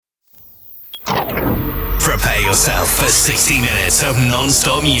Prepare yourself for 60 minutes of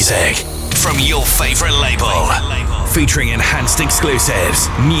non-stop music from your favorite label, featuring enhanced exclusives,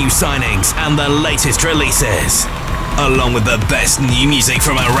 new signings, and the latest releases, along with the best new music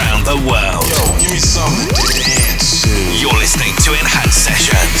from around the world. Yo, give me something to dance to. You're listening to Enhanced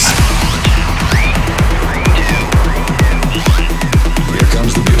Sessions. Here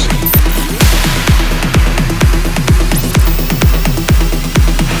comes the music.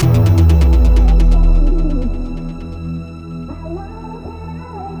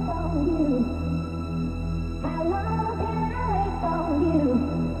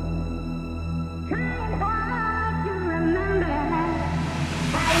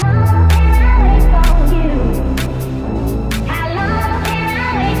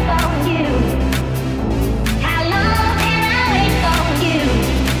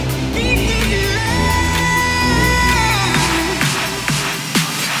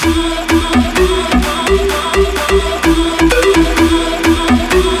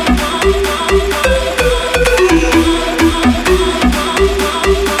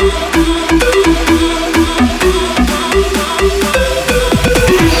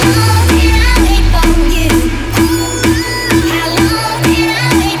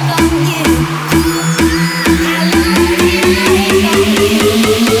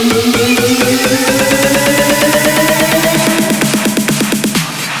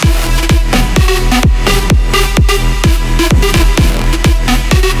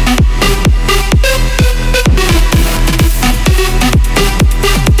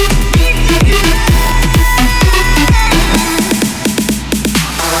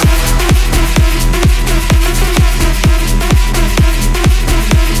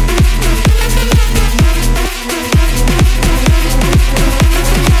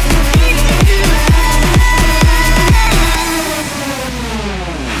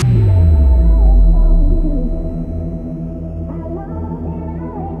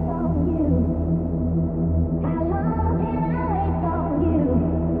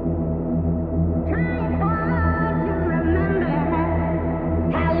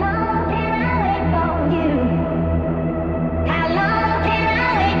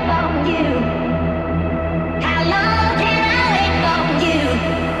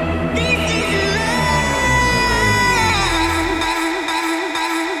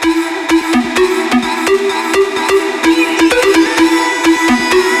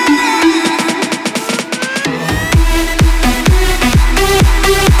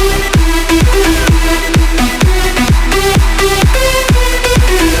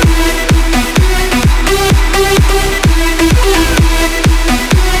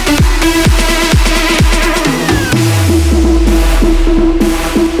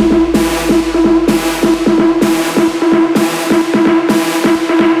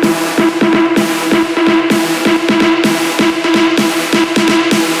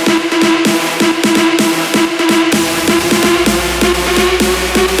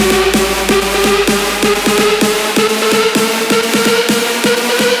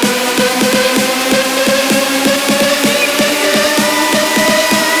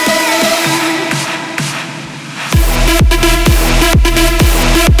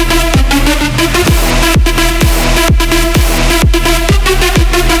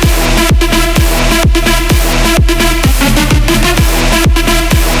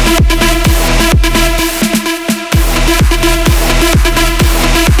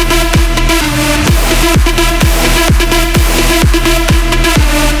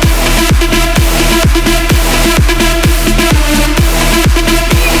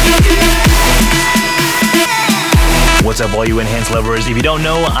 All you Enhanced lovers. If you don't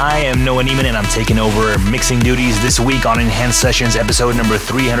know, I am Noah Neiman and I'm taking over mixing duties this week on Enhanced Sessions episode number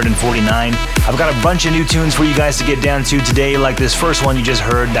 349. I've got a bunch of new tunes for you guys to get down to today, like this first one you just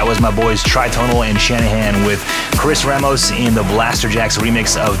heard. That was my boys Tritonal and Shanahan with Chris Ramos in the Blasterjaxx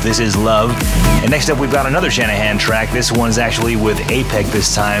remix of This Is Love. And next up we've got another Shanahan track. This one's actually with APEC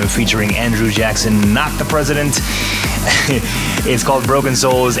this time, featuring Andrew Jackson, not the president. It's called Broken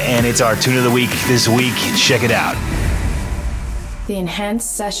Souls and it's our tune of the week this week. Check it out. The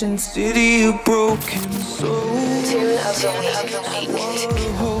Enhanced Sessions City of Broken Souls. Tune of the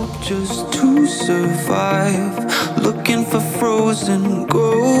week. Hope just to survive. Looking for frozen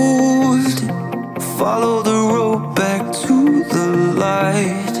gold. Follow the road back to the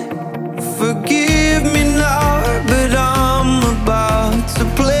light. Forgive me now, but I'm about to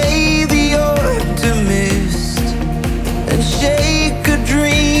play the optimist and shake a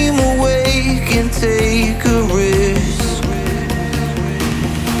dream awake and take a risk.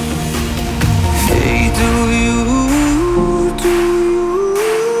 Hey, do you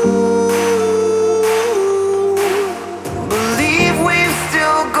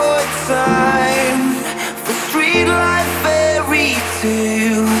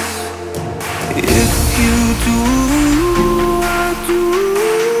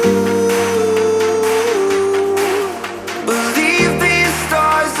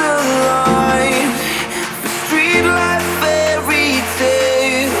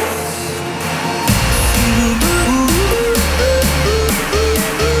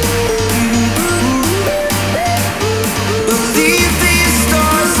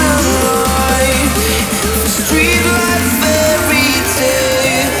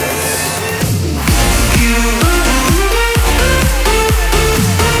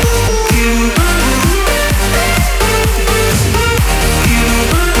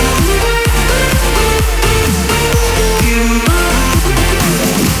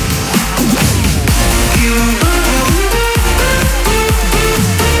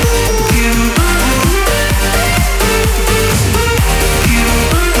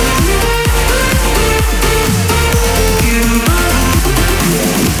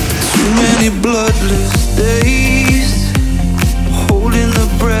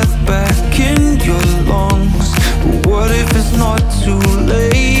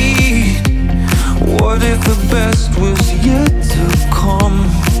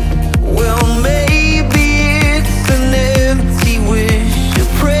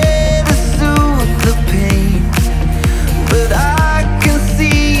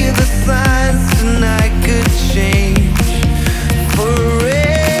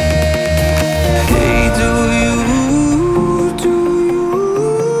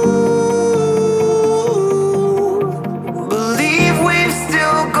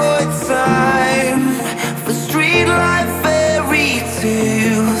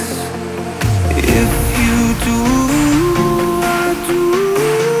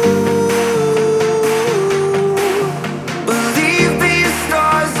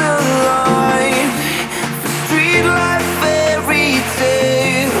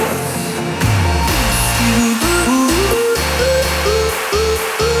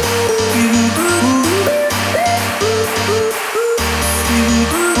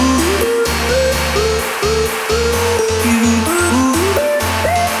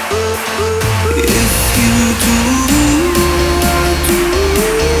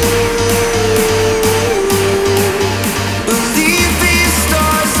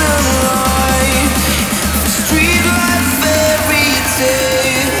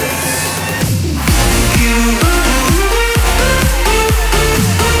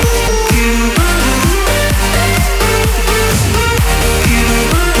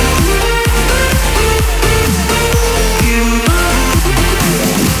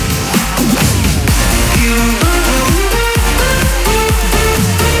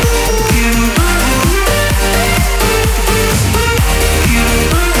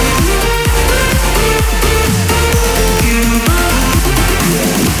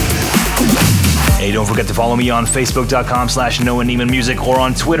Follow me on Facebook.com/Noah Neiman Music or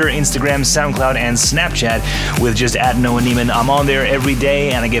on Twitter, Instagram, SoundCloud, and Snapchat with just @Noah Neiman. I'm on there every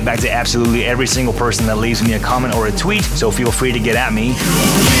day and I get back to absolutely every single person that leaves me a comment or a tweet, so feel free to get at me.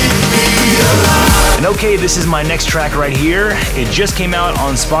 And okay, this is my next track right here. It just came out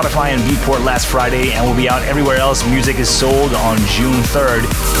on Spotify and Beatport last Friday and will be out everywhere else music is sold on June 3rd.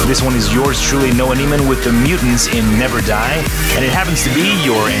 This one is yours truly, Noah Neiman, with the Mutants in Never Die, and it happens to be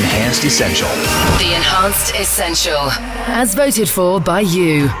your Enhanced Essential. The Enhanced Essential, as voted for by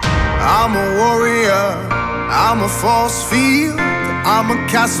you. I'm a warrior, I'm a force field, I'm a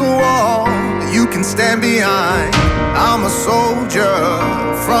castle wall you can stand behind. I'm a soldier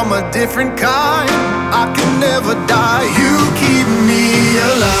from a different kind, I can never die, you keep me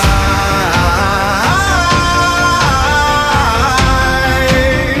alive,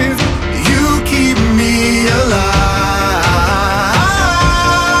 you keep me alive,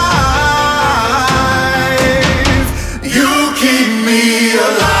 you keep me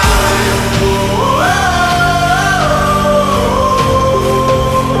alive.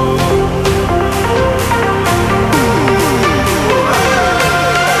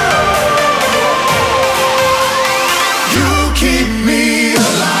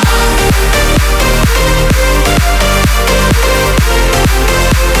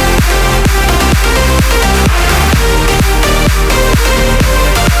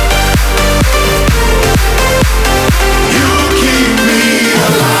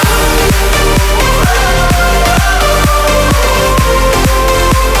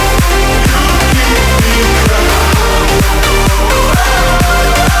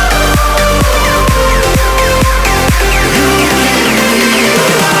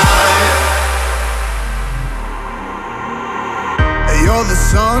 You're the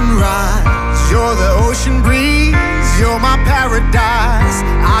sunrise, you're the ocean breeze, you're my paradise,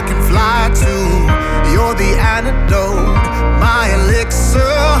 I can fly to. You're the antidote, my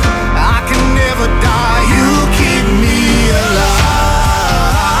elixir, I can never die, you keep me alive,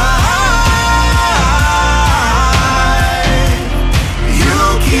 you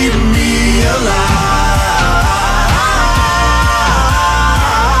keep me alive,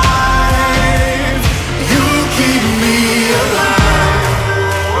 you keep me alive.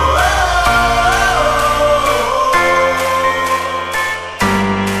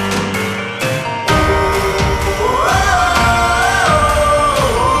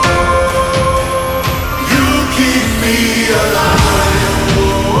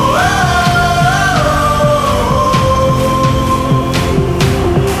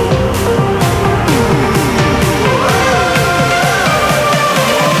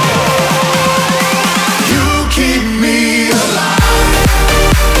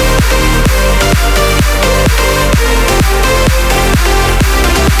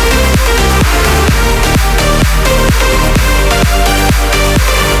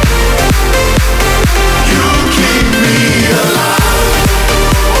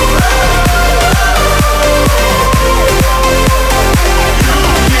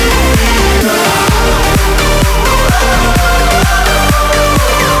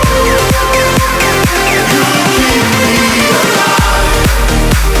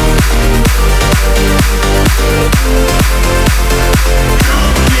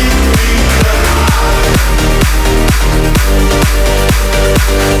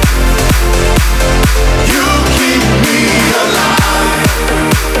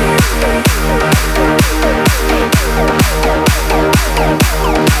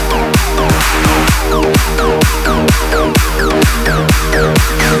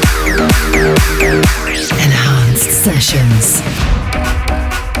 Enhanced Sessions.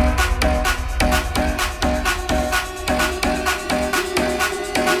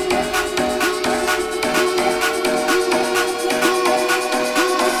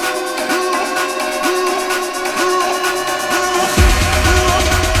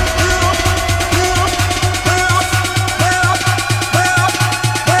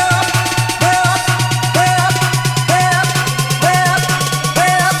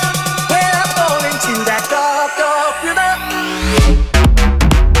 Fall into that dark, dark river.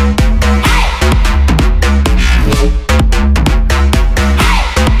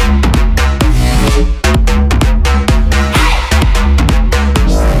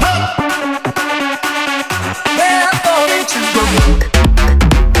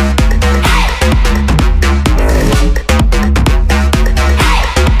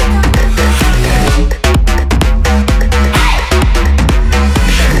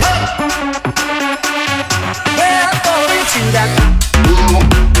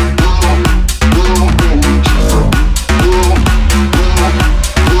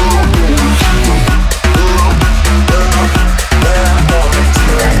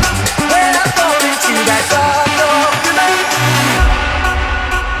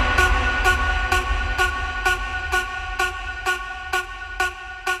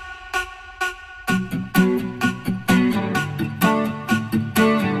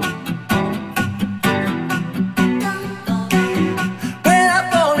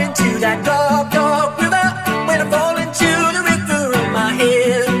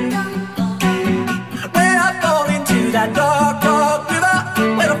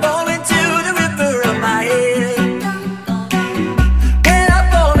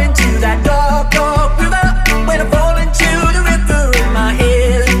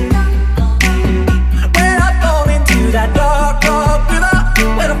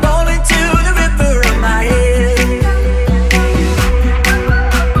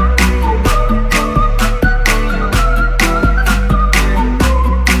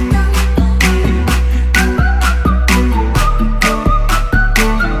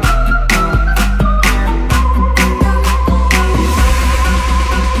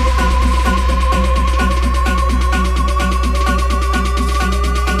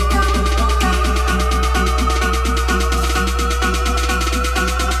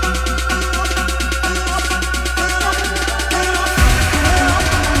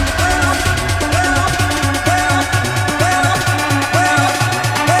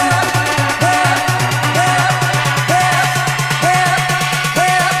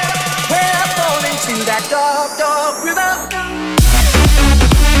 that dark, dark river.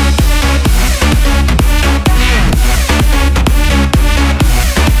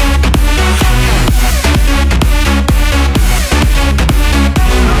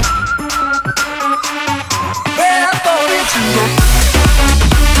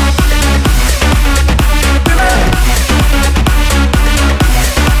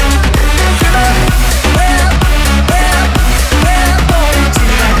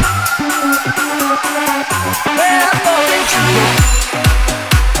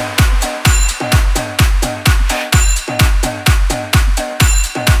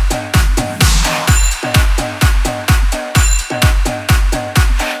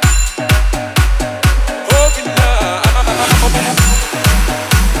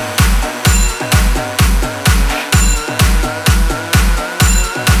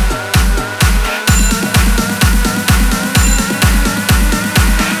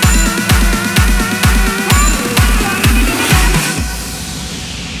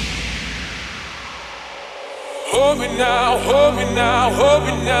 Hold me now, hold me now, hold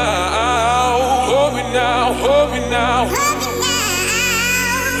me now, hold me now, hold me now,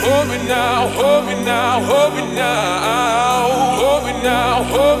 hold me now, hold me now, hold me now, hold me now,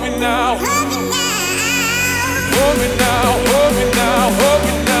 hold me now, hold me now, hold me now, hold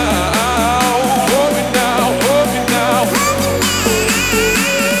me now, hold me now, hold me now.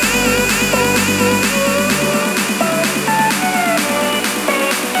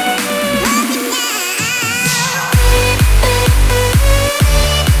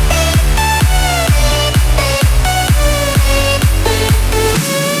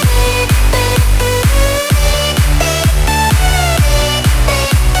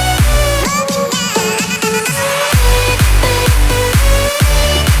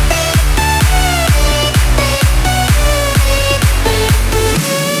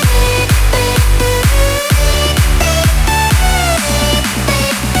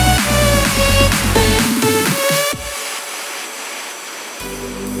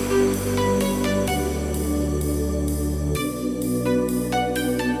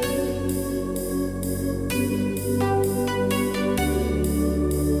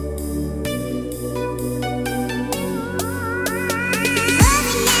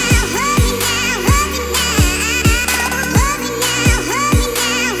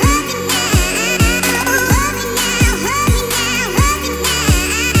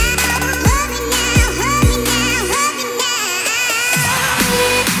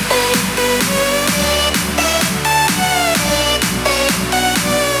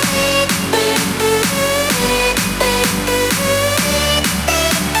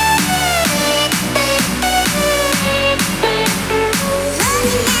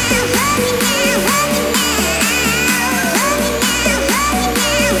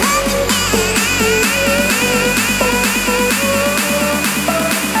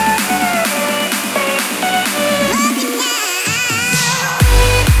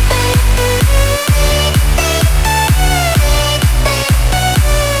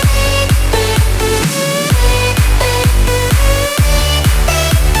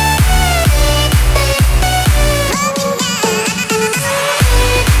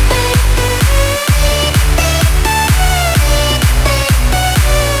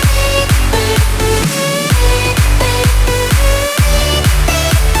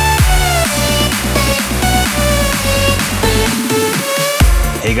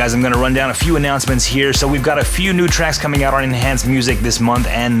 Hey guys, I'm going to run down a few announcements here. So we've got a few new tracks coming out on Enhanced Music this month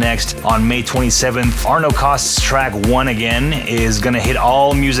and next. On May 27th, Arno Cost's track 1 Again is going to hit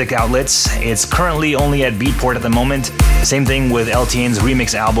all music outlets. It's currently only at Beatport at the moment. Same thing with LTN's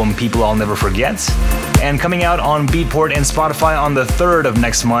remix album People I'll Never Forget. And coming out on Beatport and Spotify on the 3rd of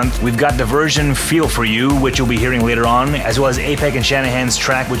next month, we've got Diversion Feel For You, which you'll be hearing later on, as well as Apek and Shanahan's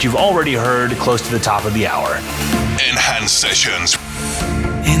track, which you've already heard close to the top of the hour. Enhanced Sessions.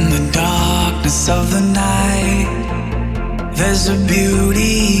 In the darkness of the night, there's a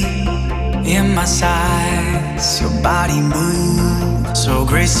beauty in my sights. Your body moves so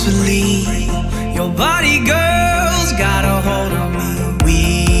gracefully. Your body, girl's got a hold on me.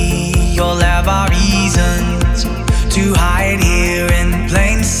 We all have our reasons to hide here in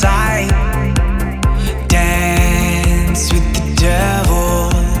plain sight. Dance with the devil.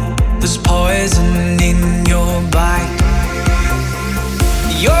 There's poison in your bite.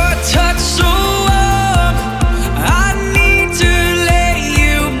 Your touch so warm, I need to lay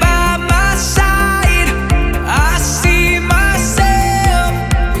you by my side. I see myself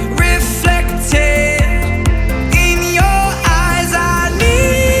reflected in your eyes. I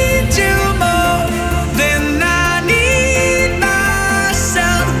need you more than I need myself.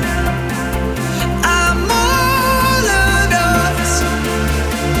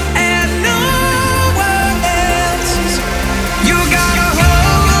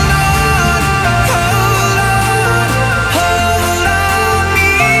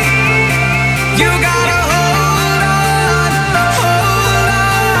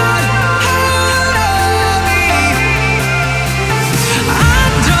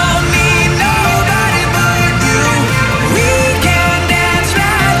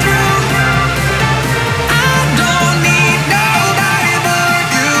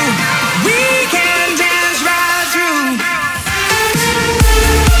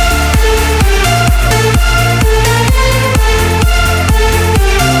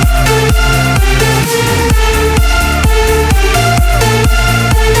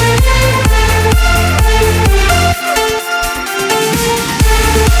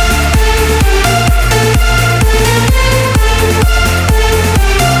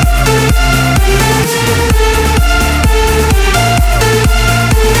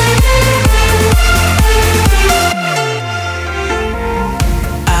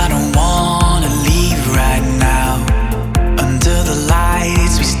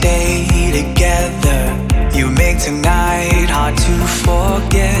 make tonight hard to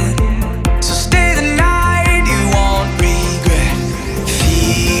forget. So stay the night, you won't regret.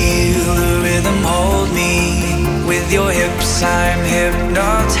 Feel the rhythm, hold me. With your hips I'm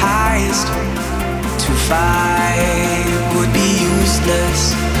hypnotized. To fight would be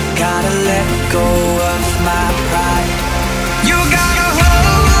useless. Gotta let go of my pride. You gotta hold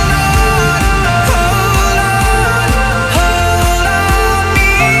on, hold on, hold on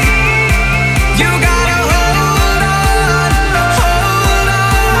me. You gotta hold on, hold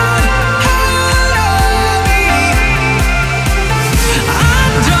on, hold on me. I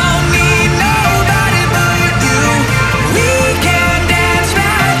don't need nobody but you. We can dance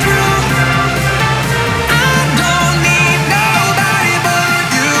right through. I don't need nobody but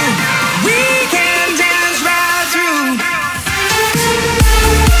you. We can dance right through.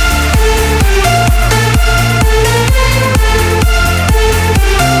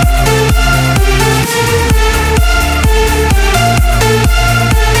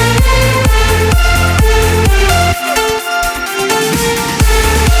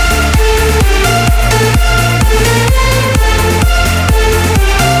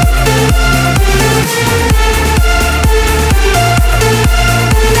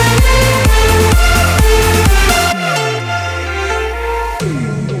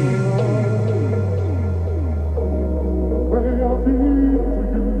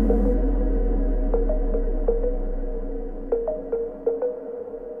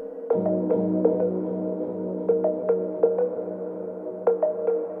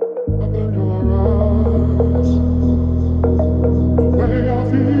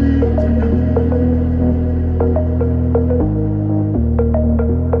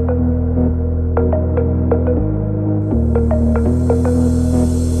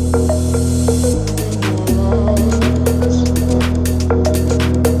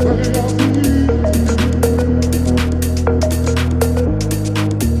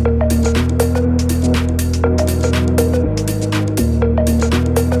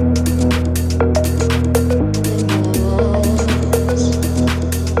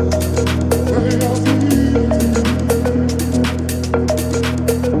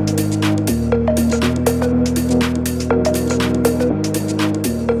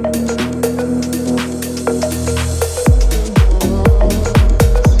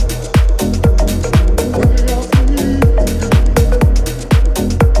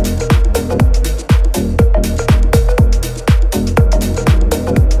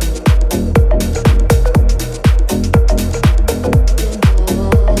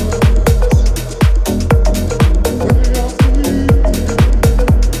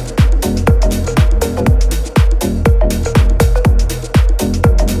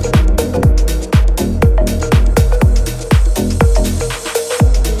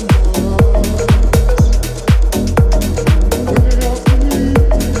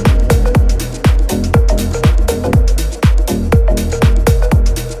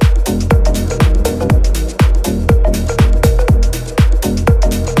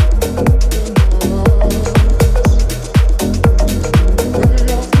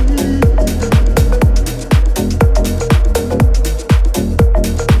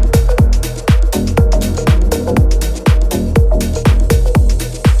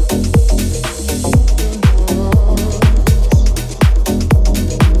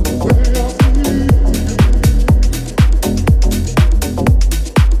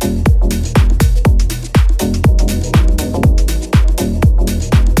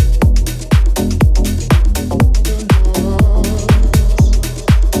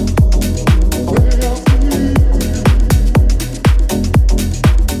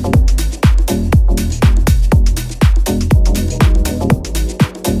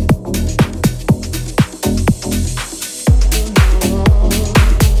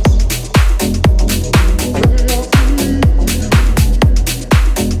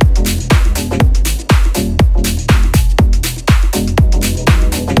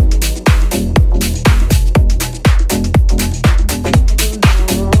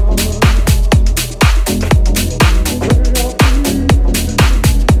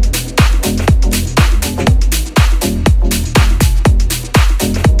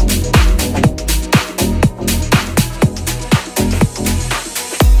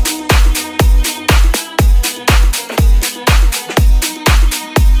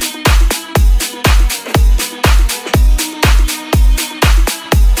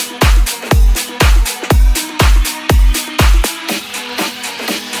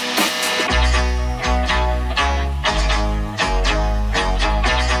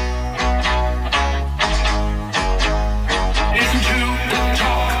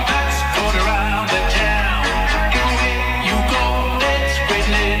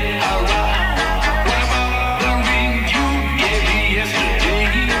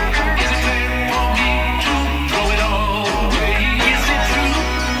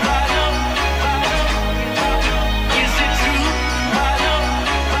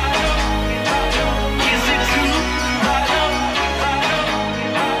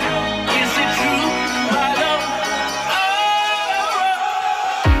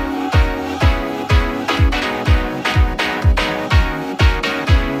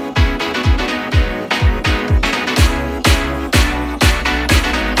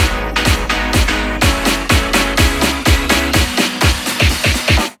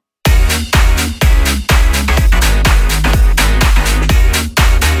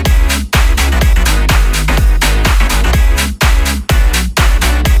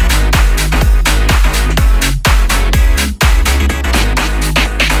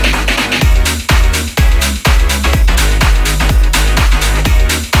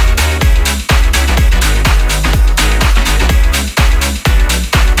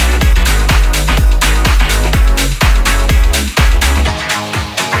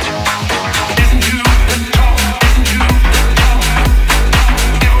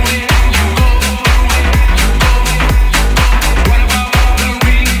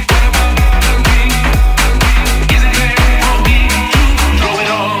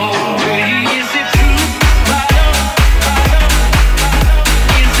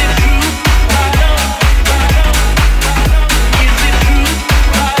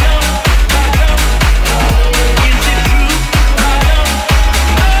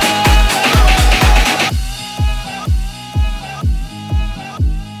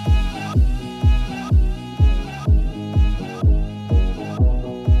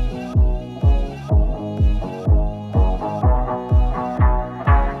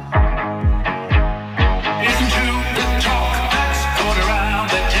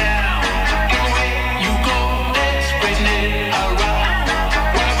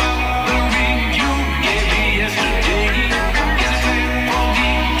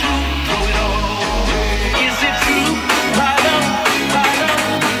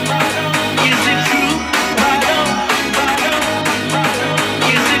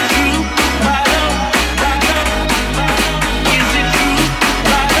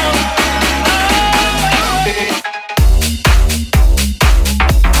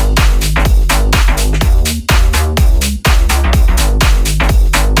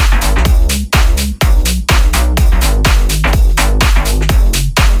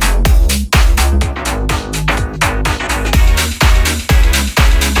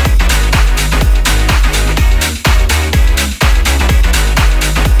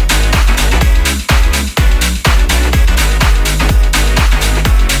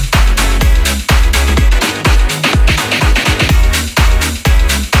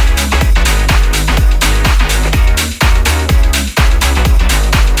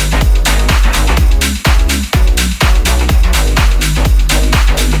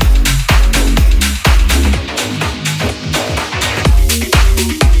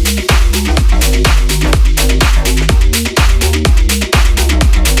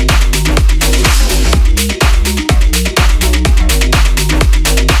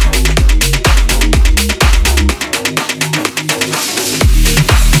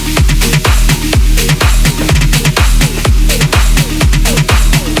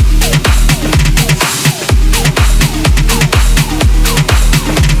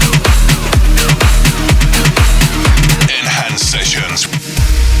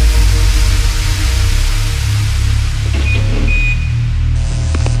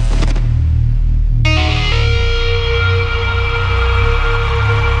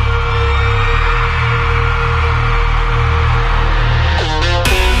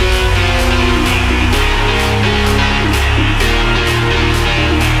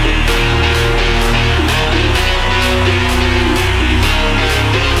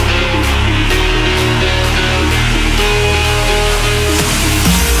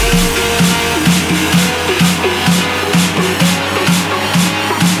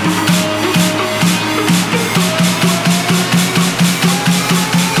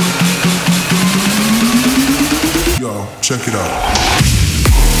 check it out.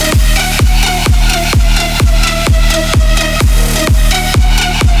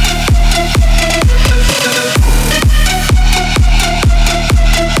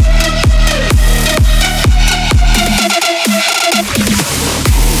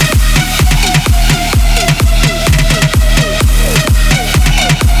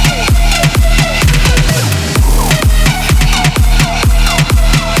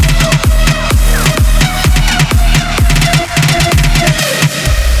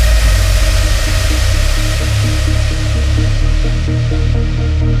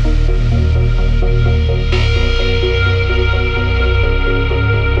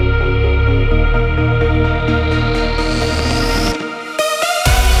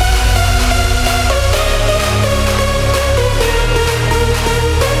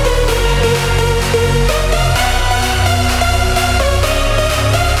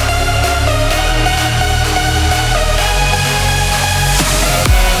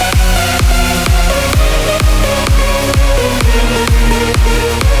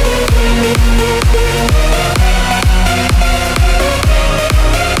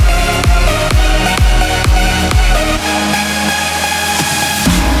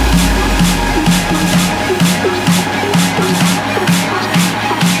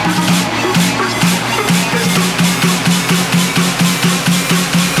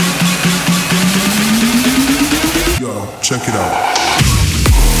 Check it out.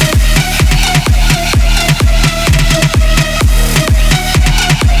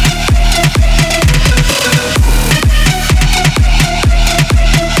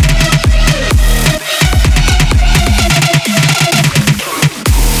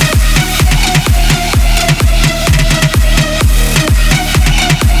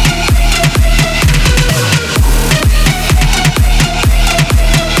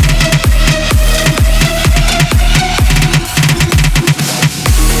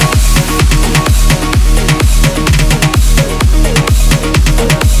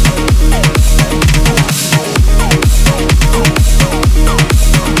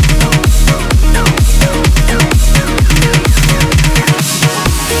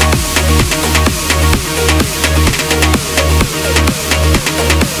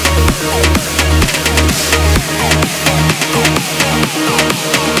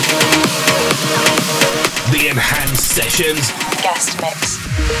 Sessions Guest Mix.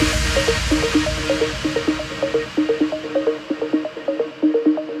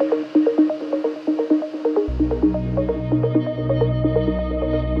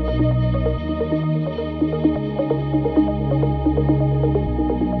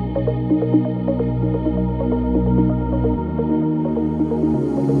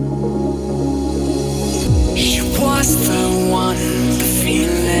 She was the one, the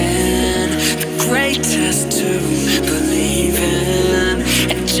feeling, the greatest to believe in.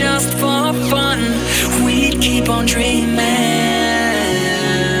 And just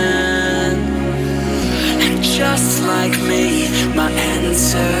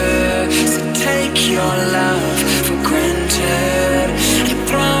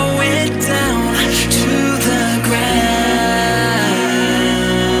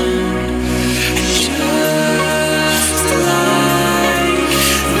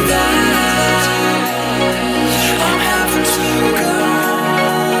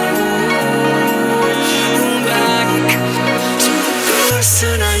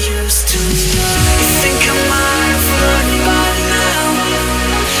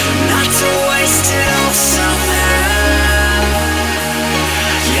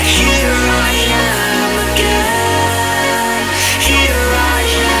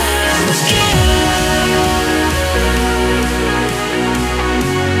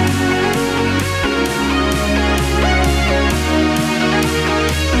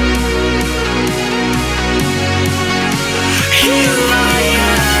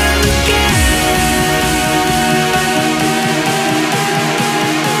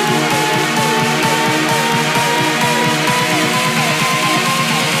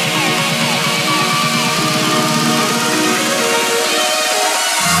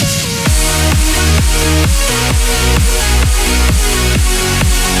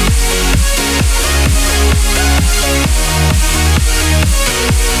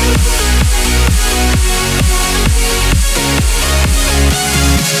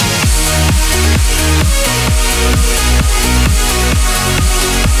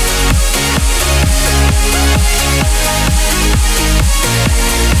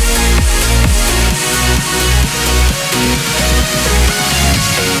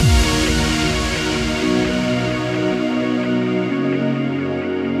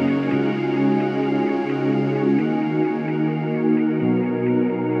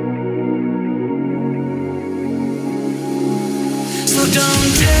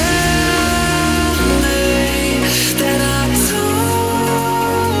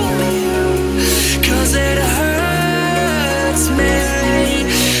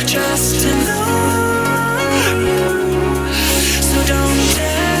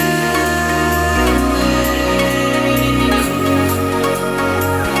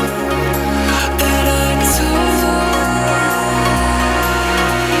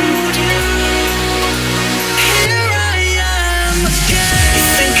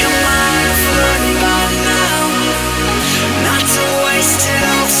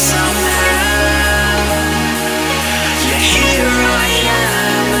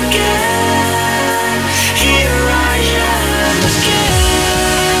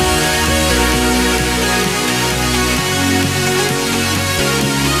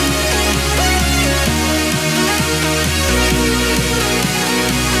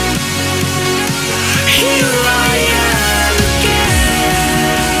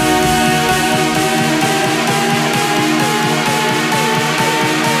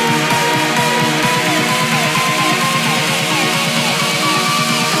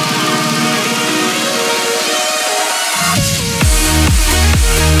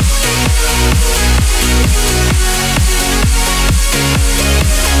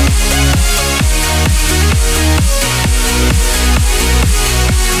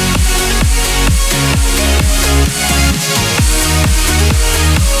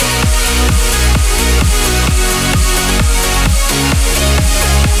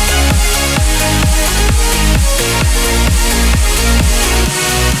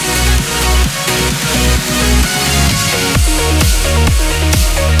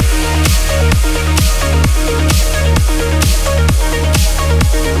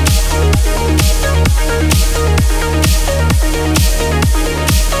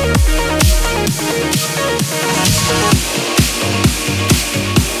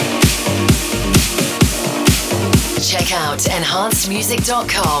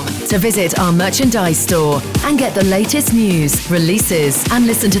enhancedmusic.com to visit our merchandise store and get the latest news, releases, and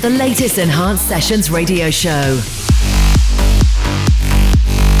listen to the latest Enhanced Sessions radio show.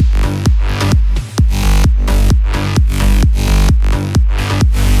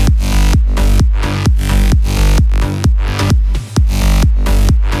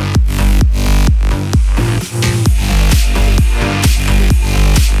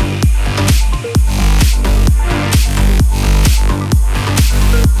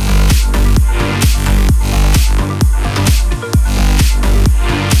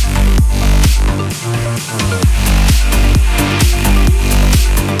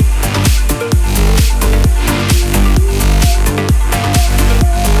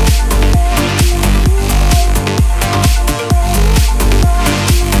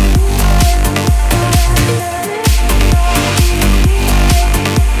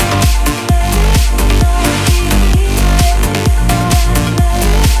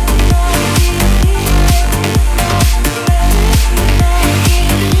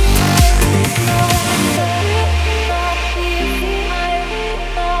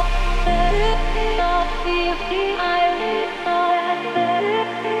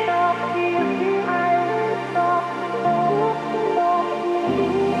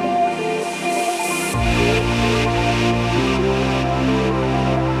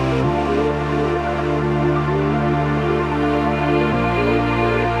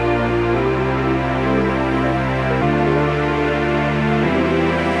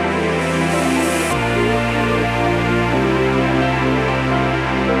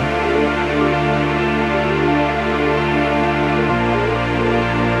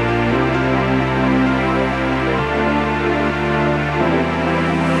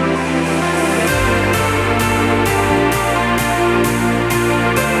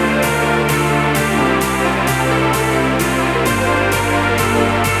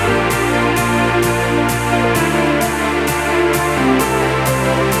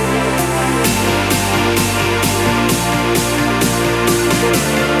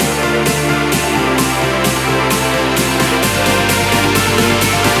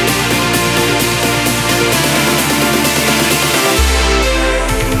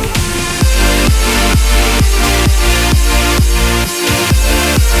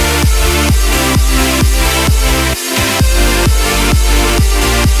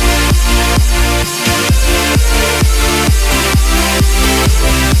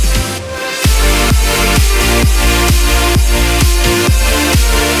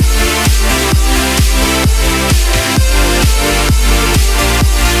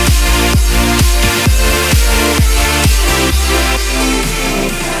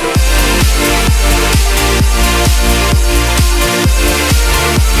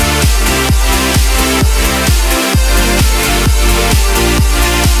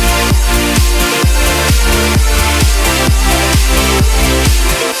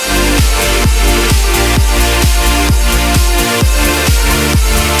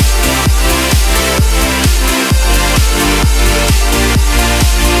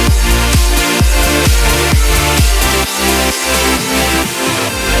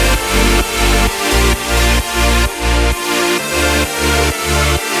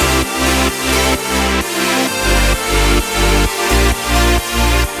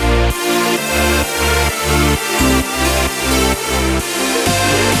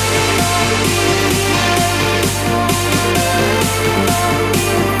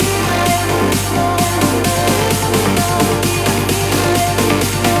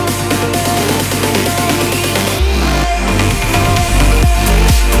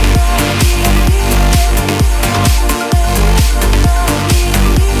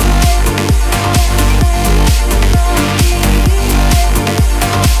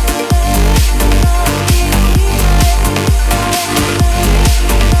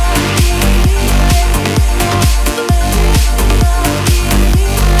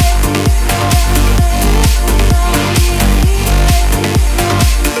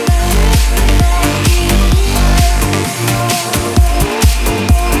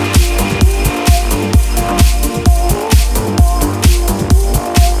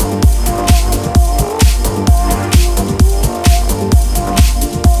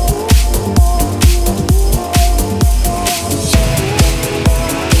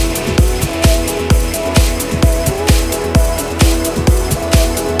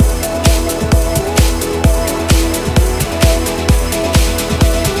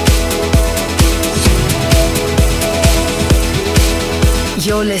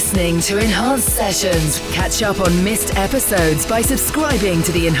 You're listening to Enhanced Sessions. Catch up on missed episodes by subscribing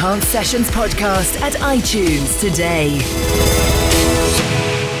to the Enhanced Sessions podcast at iTunes today.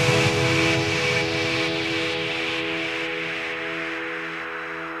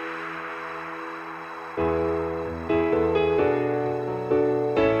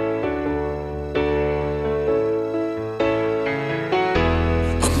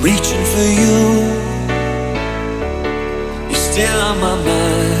 reaching for you. You're still on my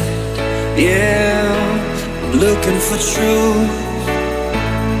mind, yeah. I'm looking for truth,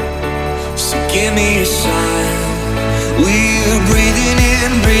 so give me a sign. We're breathing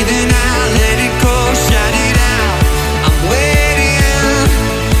in, breathing out, let it go, shout it out. I'm waiting,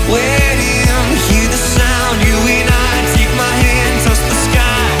 waiting, hear the sound, you and I, take my hand, touch the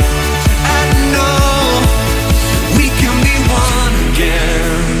sky. I know we can be one again.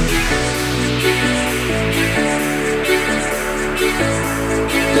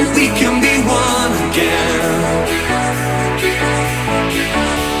 We can be one again.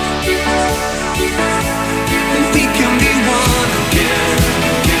 We can be one again.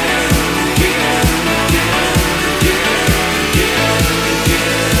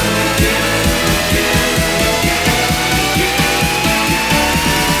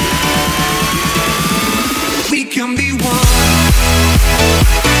 We can be one.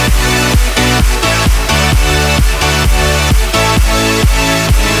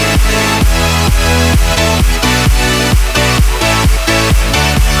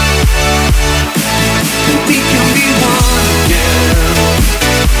 We can be one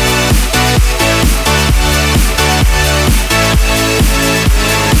again.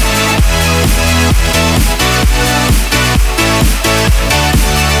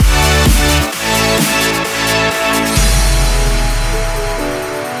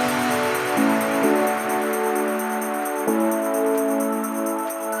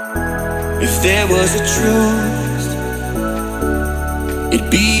 If there was a truth, it'd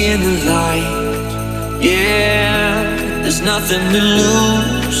be in the light. Yeah, there's nothing to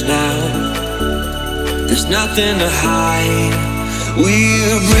lose now. There's nothing to hide.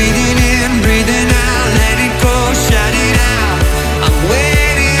 We're breathing in, breathing out, let it go, shout it out. I'm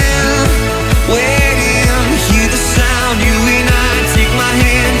waiting, waiting, hear the sound, you and I, take my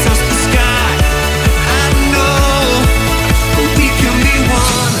hand, touch the sky. I know we can be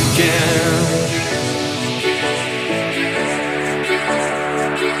one again.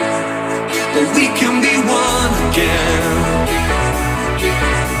 We can be one again.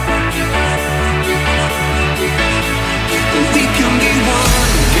 We can be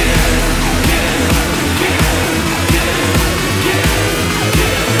one again.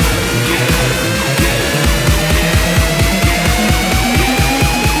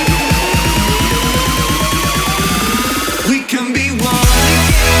 We can be one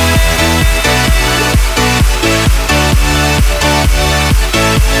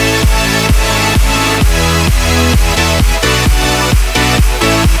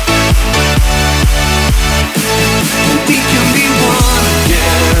We can be one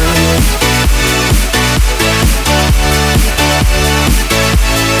again.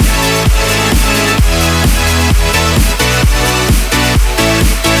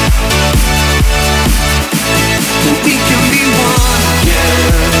 We can be one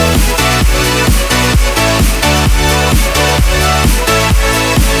again.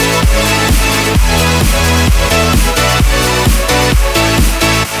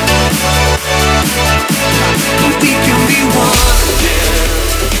 We can be one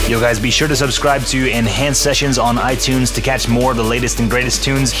again. Yo guys, be sure to subscribe to Enhanced Sessions on iTunes to catch more of the latest and greatest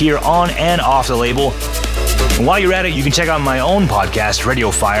tunes here on and off the label. And while you're at it, you can check out my own podcast,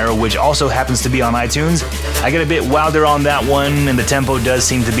 Radio Fire, which also happens to be on iTunes. I get a bit wilder on that one, and the tempo does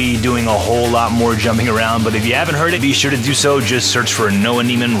seem to be doing a whole lot more jumping around, but if you haven't heard it, be sure to do so. Just search for Noah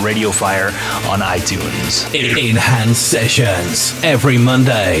Neiman Radio Fire on iTunes. Enhanced Sessions every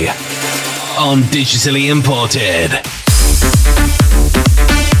Monday on Digitally Imported.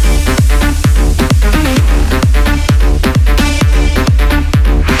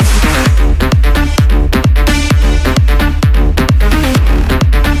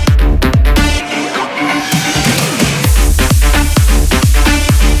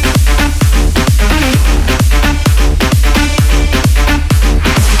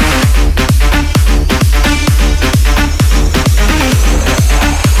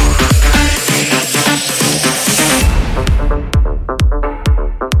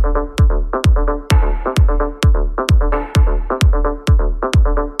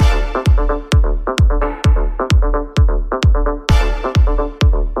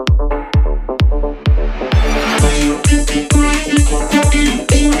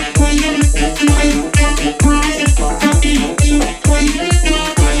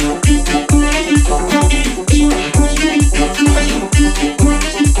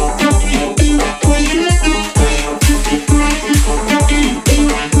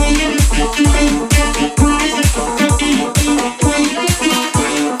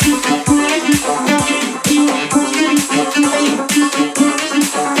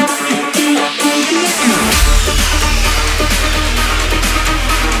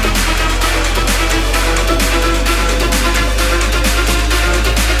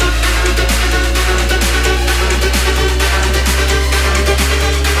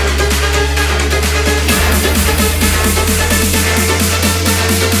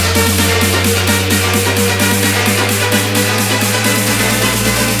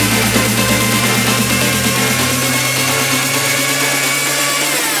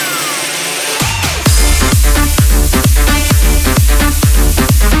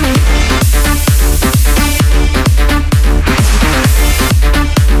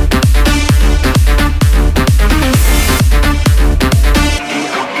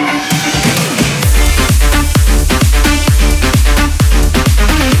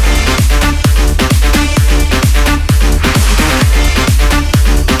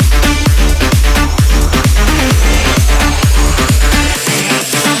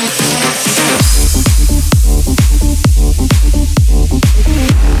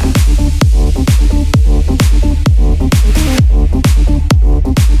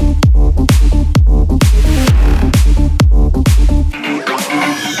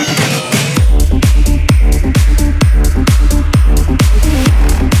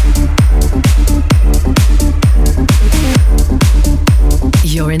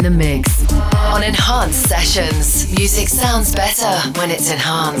 sounds better when it's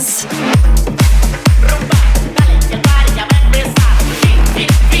enhanced.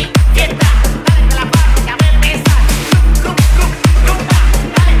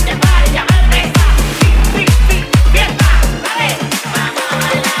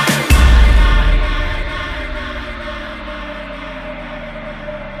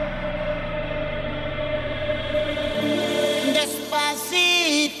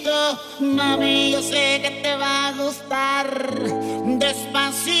 Mami, yo sé que te va a gustar.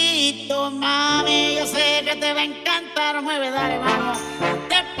 Despacito, mami, yo sé que te va a encantar. Mueve, dale, vamos.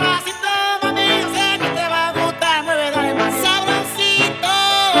 Despacito, mami, yo sé que te va a gustar. Mueve, dale, más sabrosito.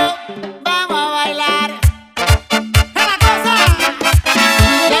 Vamos a bailar. ¡Es la cosa!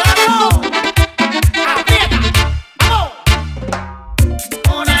 ¡Llévalo! ¡Aprieta! ¡Vamos!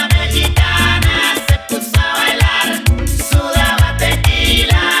 Una mexicana se puso a bailar. Sudaba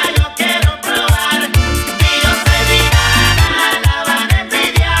tequila.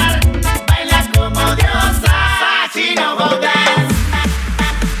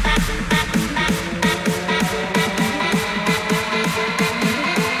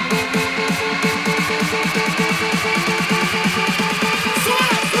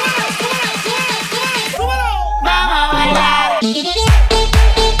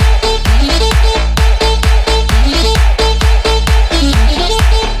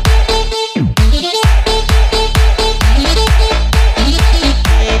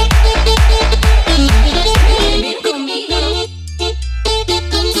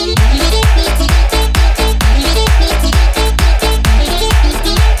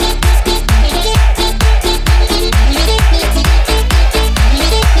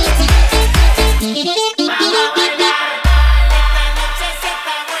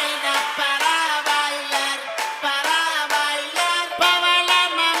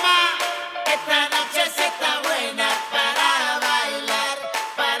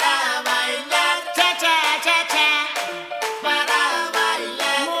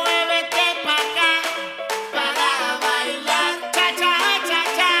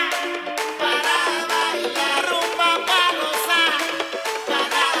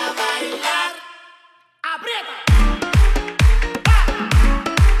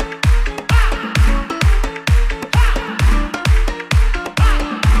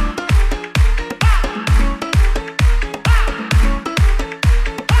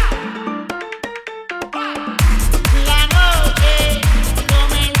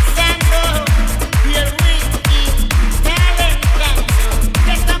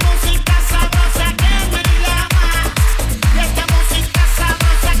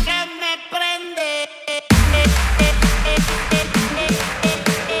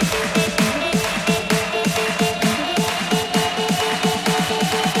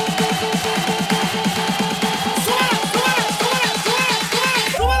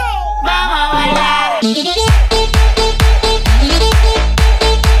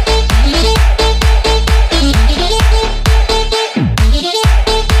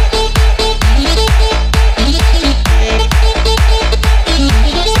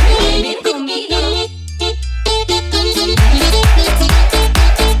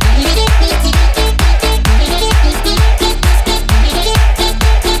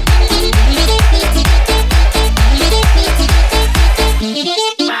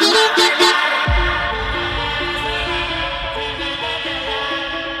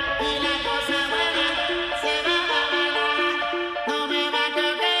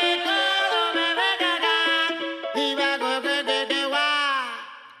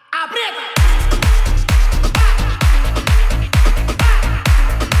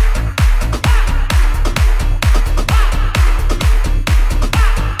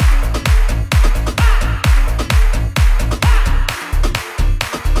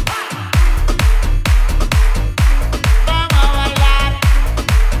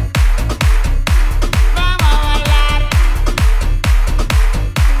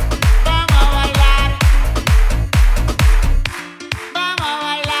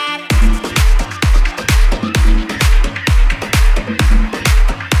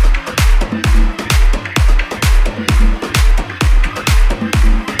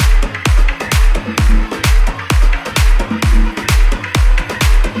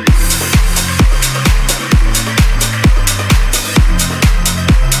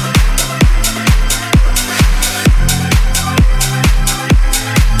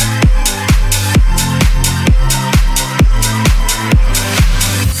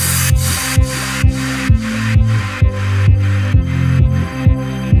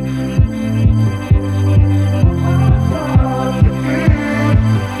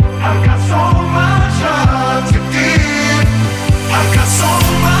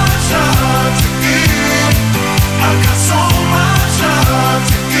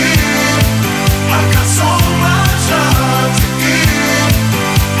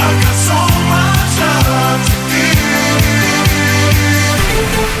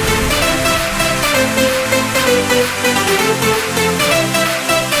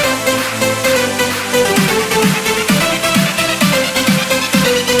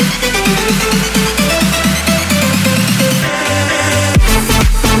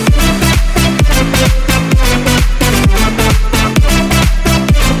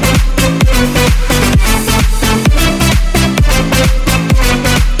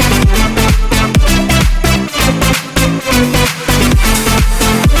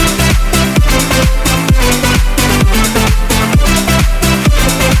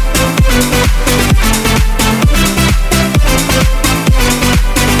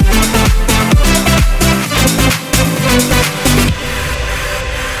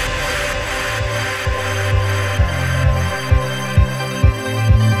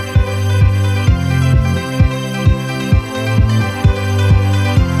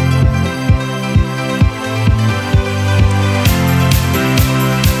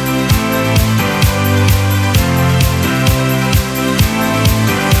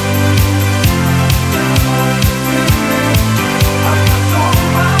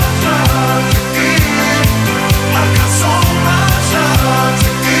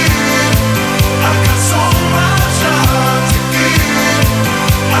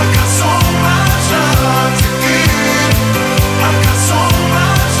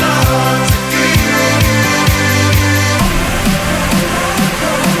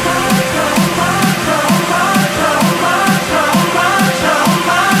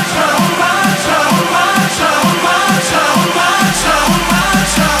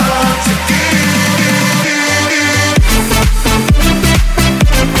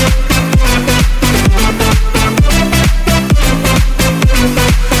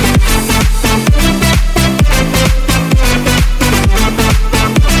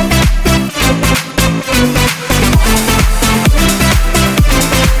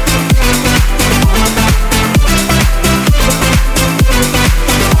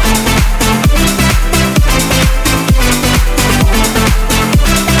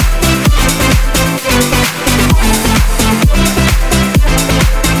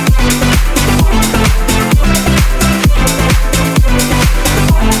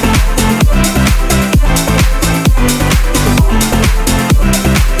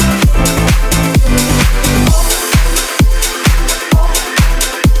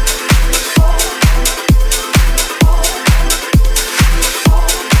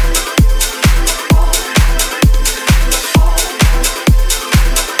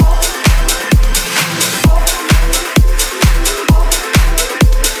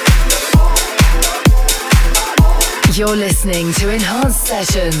 You're listening to Enhanced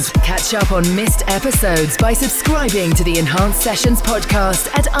Sessions. Catch up on missed episodes by subscribing to the Enhanced Sessions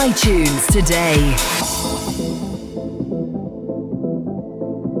podcast at iTunes today.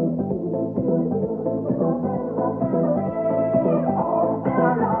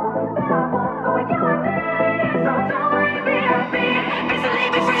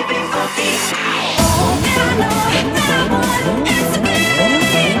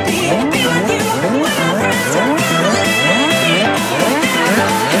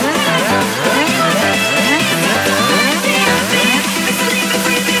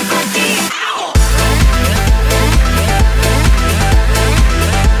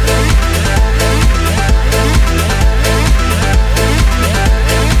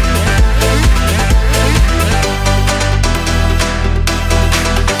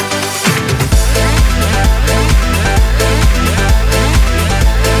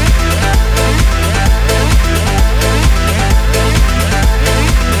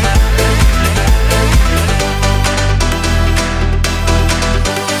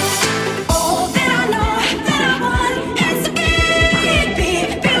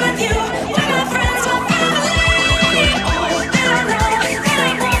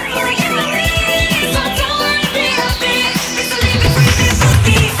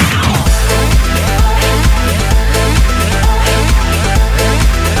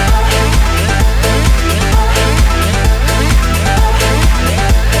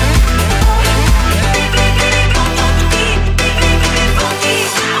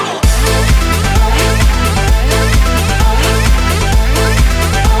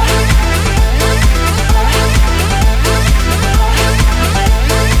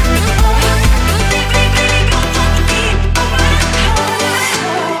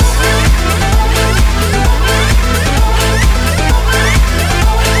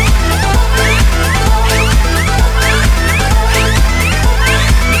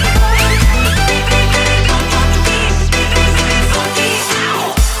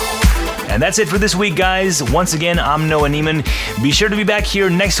 That's it for this week, guys. Once again, I'm Noah Neiman. Be sure to be back here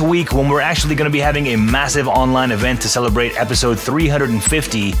next week when we're actually going to be having a massive online event to celebrate episode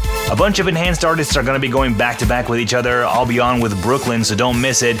 350. A bunch of enhanced artists are going to be going back-to-back with each other. I'll be on with Brooklyn, so don't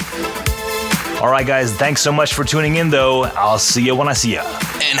miss it. All right, guys, thanks so much for tuning in, though. I'll see you when I see ya.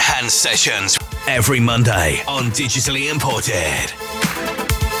 Enhanced Sessions every Monday on Digitally Imported.